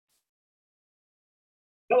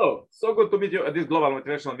Hello, so good to meet you at this global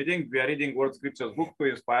motivational meeting. We are reading World Scriptures book to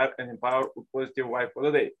inspire and empower with positive life for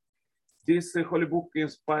the day. This holy book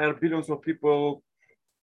inspires billions of people,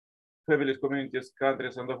 families, communities,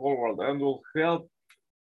 countries, and the whole world, and will help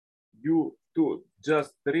you to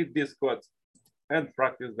just read these quotes and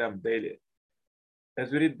practice them daily.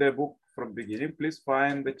 As we read the book from the beginning, please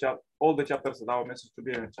find all the chapters in our message to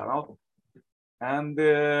be in the channel. And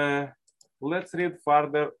let's read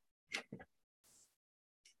further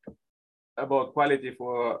about quality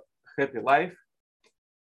for happy life.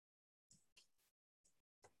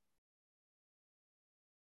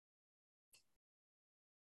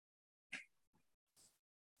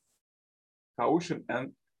 Caution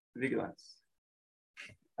and vigilance.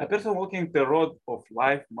 A person walking the road of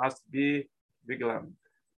life must be vigilant.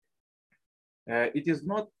 It is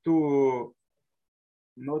not to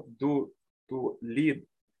lead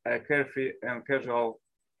a carefree and casual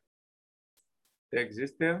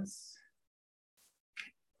existence.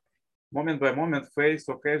 Moment by moment, face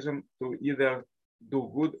occasion to either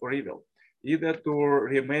do good or evil, either to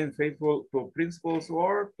remain faithful to principles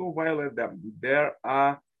or to violate them. There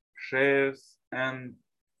are shares and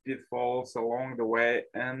pitfalls along the way,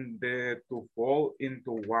 and to fall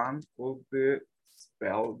into one could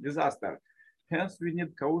spell disaster. Hence, we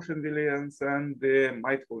need caution, vigilance, and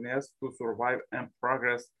mindfulness to survive and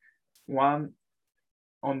progress on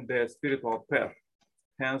the spiritual path.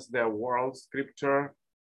 Hence, the world scripture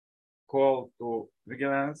call to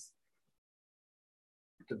vigilance,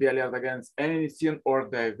 to be alert against any sin or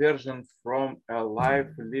diversion from a life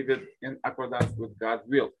lived in accordance with God's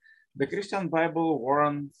will. The Christian Bible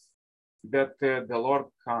warns that the Lord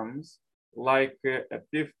comes like a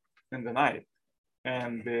thief in the night,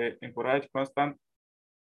 and encourage constant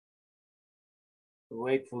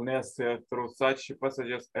wakefulness through such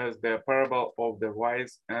passages as the parable of the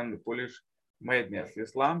wise and foolish madness.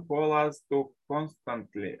 Islam calls us to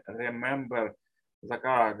constantly remember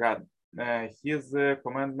Zakara God, His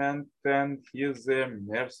commandment and His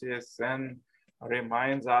mercies, and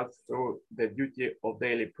reminds us through the duty of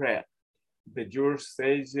daily prayer. The Jewish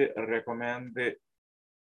sage recommend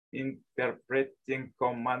interpreting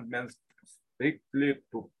commandments strictly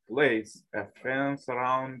to place a fence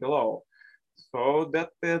around the law, so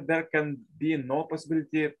that there can be no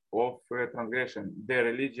possibility of transgression. The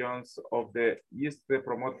religions of the East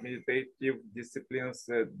promote meditative disciplines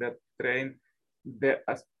that train the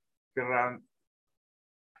aspirant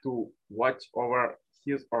to watch over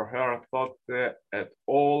his or her thought at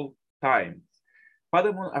all times.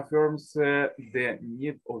 Father Moon affirms the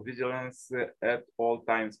need of vigilance at all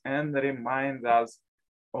times and reminds us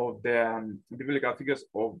of the biblical figures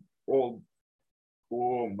of all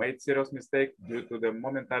who made serious mistakes due to the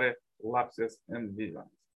momentary lapses in vigilance.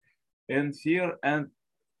 In fear and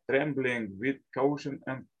trembling, with caution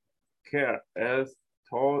and care, as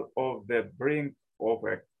thought of the brink of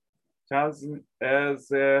a chasm, as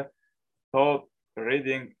thought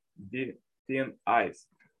reading the thin ice.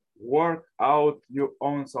 Work out your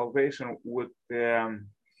own salvation with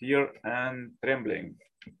fear and trembling.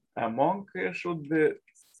 A monk should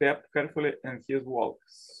step carefully in his walk,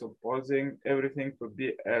 supposing everything to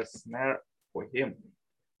be a snare for him.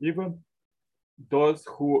 Even those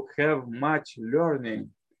who have much learning,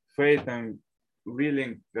 faith, and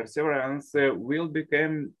willing perseverance will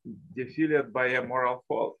become defeated by a moral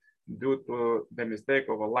fall due to the mistake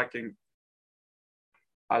of a lacking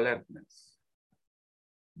alertness.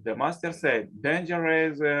 The master said, danger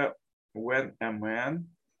is when a man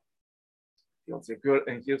feels secure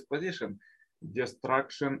in his position.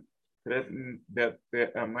 Destruction threatens that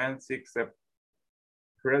a man seeks to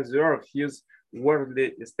preserve his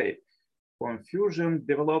worldly estate. Confusion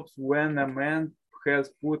develops when a man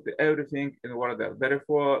has put everything in order.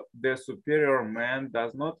 Therefore, the superior man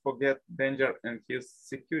does not forget danger in his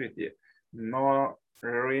security, nor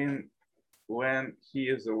ruin when he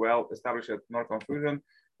is well established, nor confusion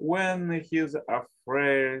when his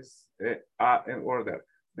affairs are in order.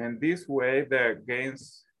 In this way, the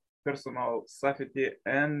gains personal safety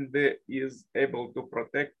and is able to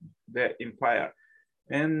protect the empire.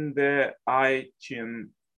 In the I Ching,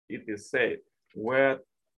 it is said, what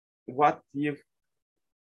if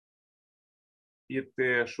it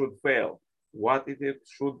should fail? What if it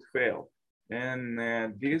should fail? And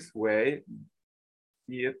this way,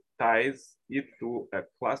 it ties it to a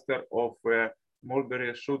cluster of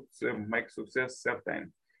mulberry shoots make success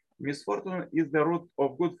certain. Misfortune is the root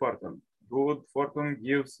of good fortune. Good fortune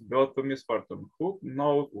gives birth to misfortune. Who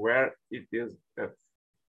knows where it is a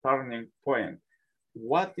turning point?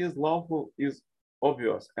 What is lawful is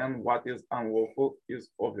obvious, and what is unlawful is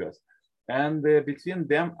obvious. and between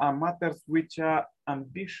them are matters which are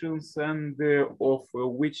ambitions and of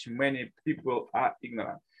which many people are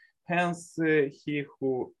ignorant. Hence, he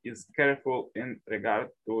who is careful in regard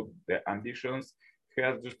to the ambitions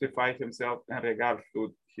has justified himself in regard to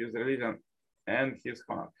his religion and his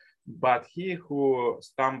honor. But he who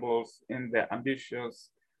stumbles in the ambitions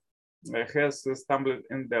has stumbled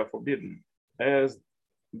in the forbidden, as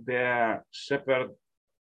the shepherd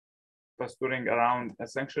pasturing around a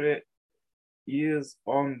sanctuary is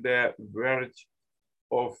on the verge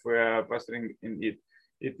of pasturing in it.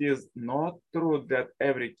 It is not true that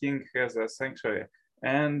every king has a sanctuary,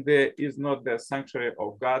 and is not the sanctuary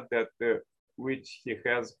of God that which he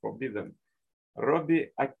has forbidden. Rabbi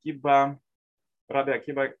Akiba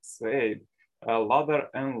said, "Ladder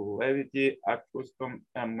and levity accustom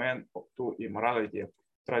a man to immorality.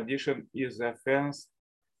 Tradition is a fence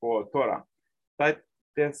for Torah.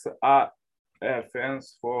 Tithes are a fence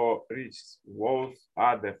for riches. Vows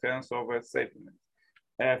are the fence of a settlement.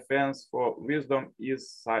 A fence for wisdom is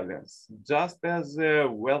silence. Just as a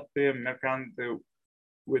wealthy merchant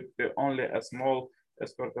with only a small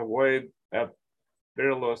escort avoid a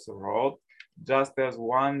perilous road, just as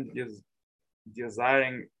one is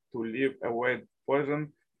desiring to live avoid poison,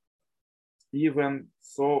 even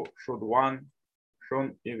so should one shun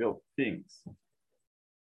evil things.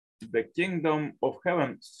 The kingdom of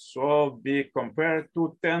heaven shall be compared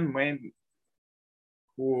to 10 men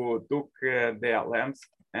who took their lamps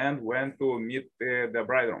and went to meet the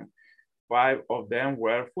bridegroom. 5 of them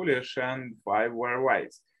were foolish and 5 were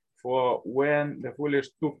wise. For when the foolish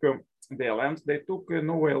took their lamps, they took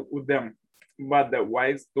no oil with them, but the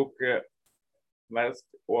wise took less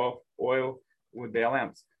of oil with their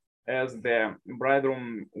lamps. As the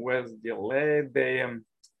bridegroom was delayed, they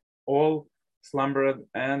all slumbered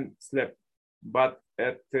and slept. But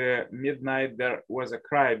at midnight there was a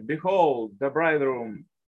cry, "Behold, the bridegroom,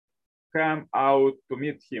 come out to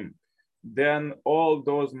meet him." Then all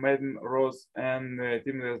those men rose and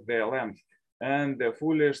kindled their lamps. And the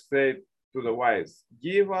foolish said to the wise,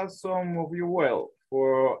 "Give us some of your oil,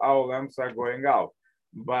 for our lamps are going out."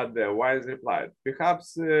 But the wise replied,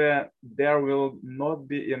 "Perhaps there will not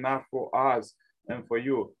be enough for us and for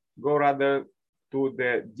you. Go rather to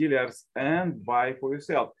the dealers and buy for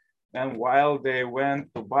yourself." And while they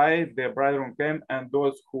went to buy, the bridegroom came, and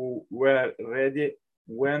those who were ready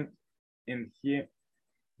went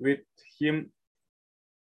with him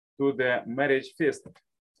to the marriage feast,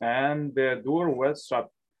 and the door was shut.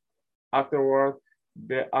 Afterward,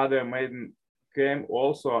 the other maiden came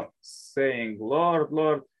also, saying, "Lord,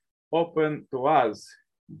 Lord, open to us."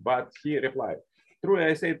 But he replied, "Truly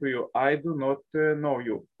I say to you, I do not know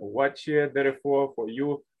you. Watch therefore, for you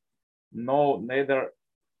know neither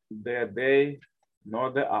the day nor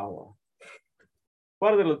the hour."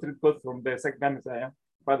 Further, let's read quote from the second Messiah,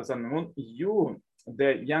 Father, Son, and Moon. You,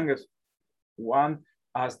 the youngest one,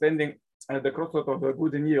 are standing at the crossroad of the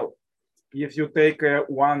good and evil. If you take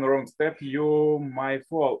one wrong step, you might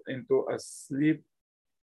fall into a steep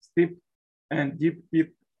and deep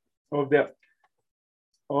pit of death.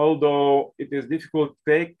 Although it is difficult,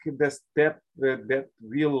 take the step that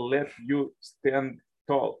will let you stand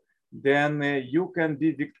tall. Then you can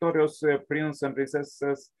be victorious prince and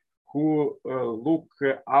princesses who look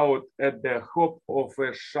out at the hope of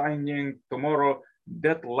a shining tomorrow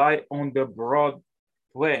that lie on the broad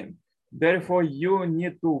plain. Therefore, you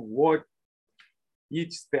need to watch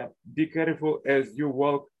each step. Be careful as you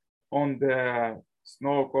walk on the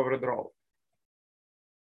snow-covered road.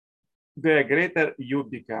 The greater you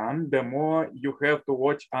become, the more you have to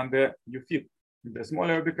watch under your feet. The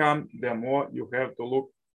smaller you become, the more you have to look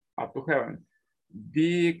up to heaven.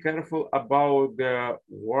 Be careful about the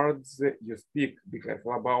words you speak. Be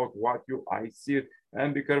careful about what your eyes see,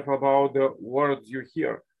 and be careful about the words you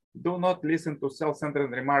hear. Do not listen to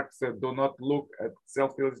self-centered remarks. Do not look at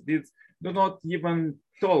selfless deeds. Do not even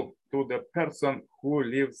talk to the person who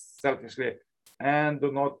lives selfishly, and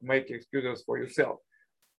do not make excuses for yourself.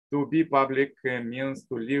 To be public means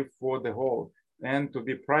to live for the whole, and to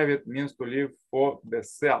be private means to live for the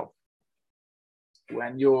self.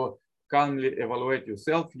 When you calmly evaluate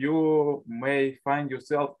yourself, you may find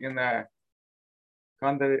yourself in a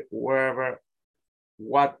country wherever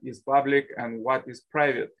what is public and what is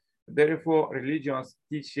private. Therefore, religions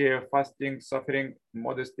teach fasting, suffering,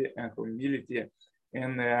 modesty, and humility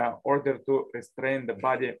in order to restrain the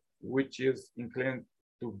body, which is inclined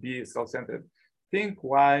to be self-centered. Think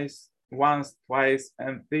once, twice,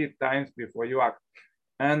 and 3 times before you act.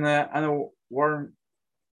 And unwarranted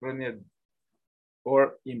or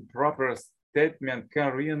improper statement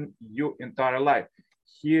can ruin your entire life.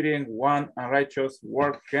 hearing one unrighteous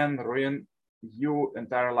word can ruin your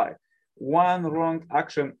entire life. One wrong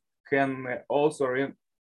action can also ruin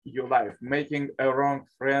your life. Making a wrong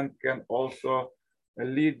friend can also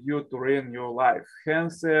lead you to ruin your life.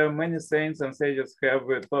 Hence, many saints and sages have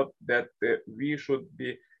thought that we should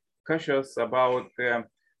be cautious about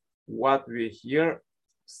what we hear,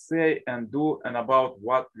 say, and do, and about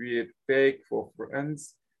what we take for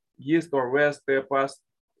friends, east or west, past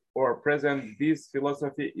or present. This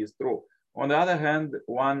philosophy is true. On the other hand,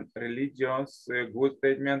 one religious good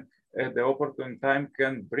statement at the opportune time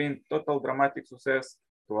can bring total dramatic success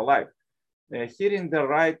to a life. Hearing the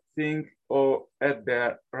right thing or at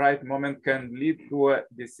the right moment can lead to a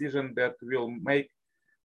decision that will make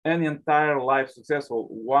an entire life successful.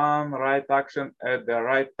 One right action at the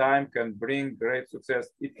right time can bring great success.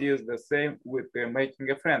 It is the same with making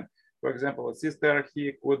a friend. For example, a sister,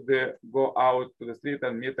 he could go out to the street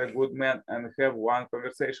and meet a good man and have one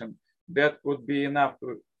conversation. That would be enough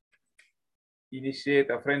to initiate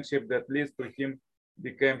a friendship that leads to him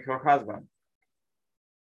become her husband.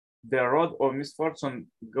 The road of misfortune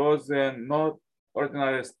goes not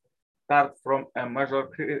ordinarily start from a major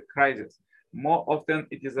crisis. More often,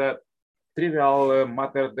 it is a trivial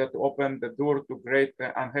matter that opens the door to great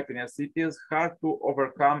unhappiness. It is hard to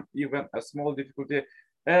overcome even a small difficulty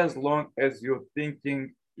as long as your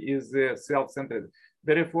thinking is self-centered.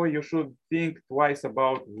 Therefore, you should think twice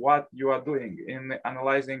about what you are doing. In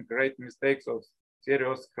analyzing great mistakes of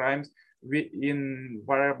serious crimes, we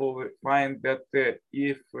invariably find that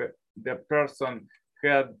if the person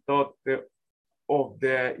had thought of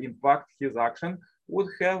the impact his action would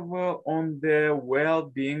have on the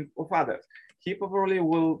well-being of others, he probably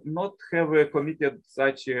will not have committed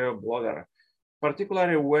such a blunder,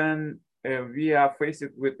 particularly when we are faced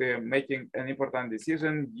with making an important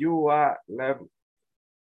decision. You are left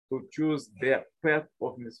to choose the path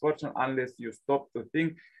of misfortune unless you stop to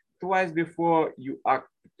think twice before you act,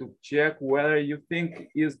 to check whether you think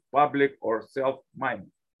is public or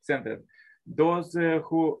self-centered. Those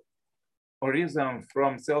who reason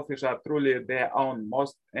from selfish are truly their own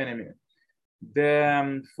most enemy.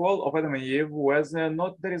 The fall of Adam and Eve was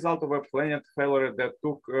not the result of a planned failure that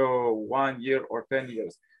took 1 year or 10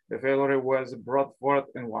 years. The failure was brought forth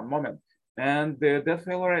in one moment. And that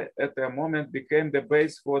failure at a moment became the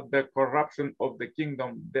base for the corruption of the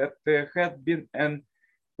kingdom that had been an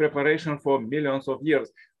preparation for millions of years.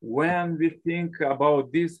 When we think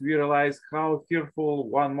about this, we realize how fearful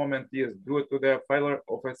one moment is. Due to the failure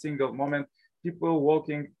of a single moment, people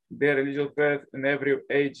walking their religious path in every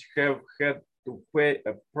age have had to pay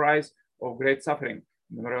a price of great suffering.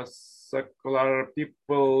 Numerous secular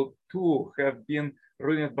people too have been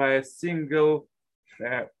ruined by a single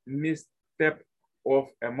misstep of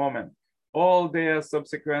a moment. All their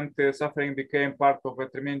subsequent suffering became part of a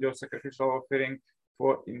tremendous sacrificial offering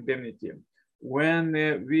for indemnity. When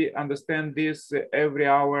we understand this, every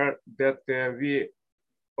hour that we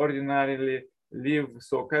ordinarily live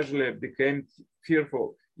so casually became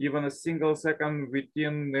fearful. Even a single second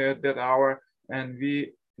within that hour, and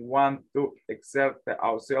we want to exert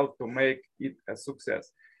ourselves to make it a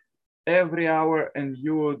success. Every hour in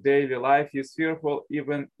your daily life is fearful,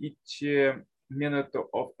 even each minute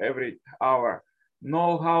of every hour.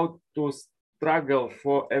 Know how to struggle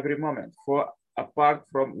for every moment, for apart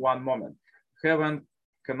from one moment. Heaven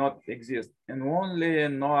cannot exist. And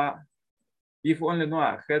if only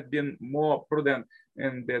Noah had been more prudent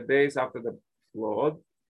in the days after the flood,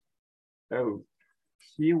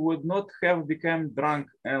 he would not have become drunk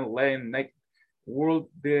and lain naked. Would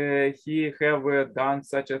he have done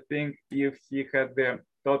such a thing if he had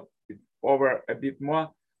thought it over a bit more?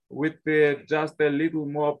 With just a little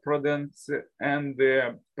more prudence and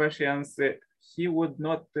patience, he would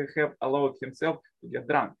not have allowed himself to get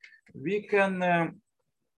drunk. We can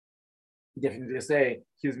definitely say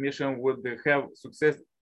his mission would have success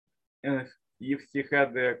if he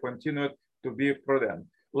had continued to be prudent.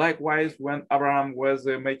 Likewise, when Abraham was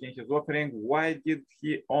making his offering, why did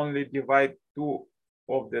he only divide 2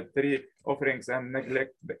 of the 3 offerings and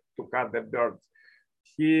neglect to cut the birds?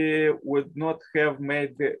 He would not have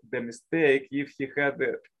made the mistake if he had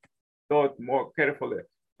thought more carefully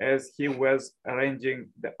as he was arranging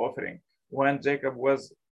the offering. When Jacob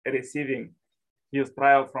was receiving his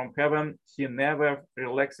trial from heaven, he never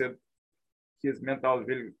relaxed his mental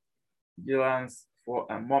vigilance for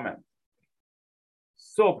a moment.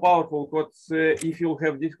 So powerful quotes. If you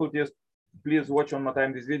have difficulties, please watch one more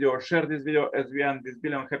time this video or share this video as we end this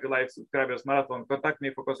billion happy life subscribers marathon. Contact me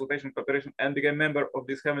for consultation, cooperation, and become a member of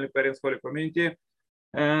this Heavenly Parents Holy community.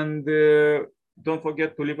 And don't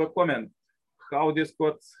forget to leave a comment how these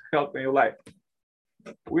quotes help in your life.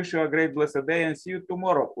 Wish you a great blessed day and see you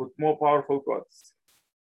tomorrow with more powerful quotes.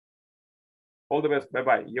 All the best.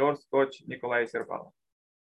 Bye-bye. Yours, Coach Nikolai Serpalov.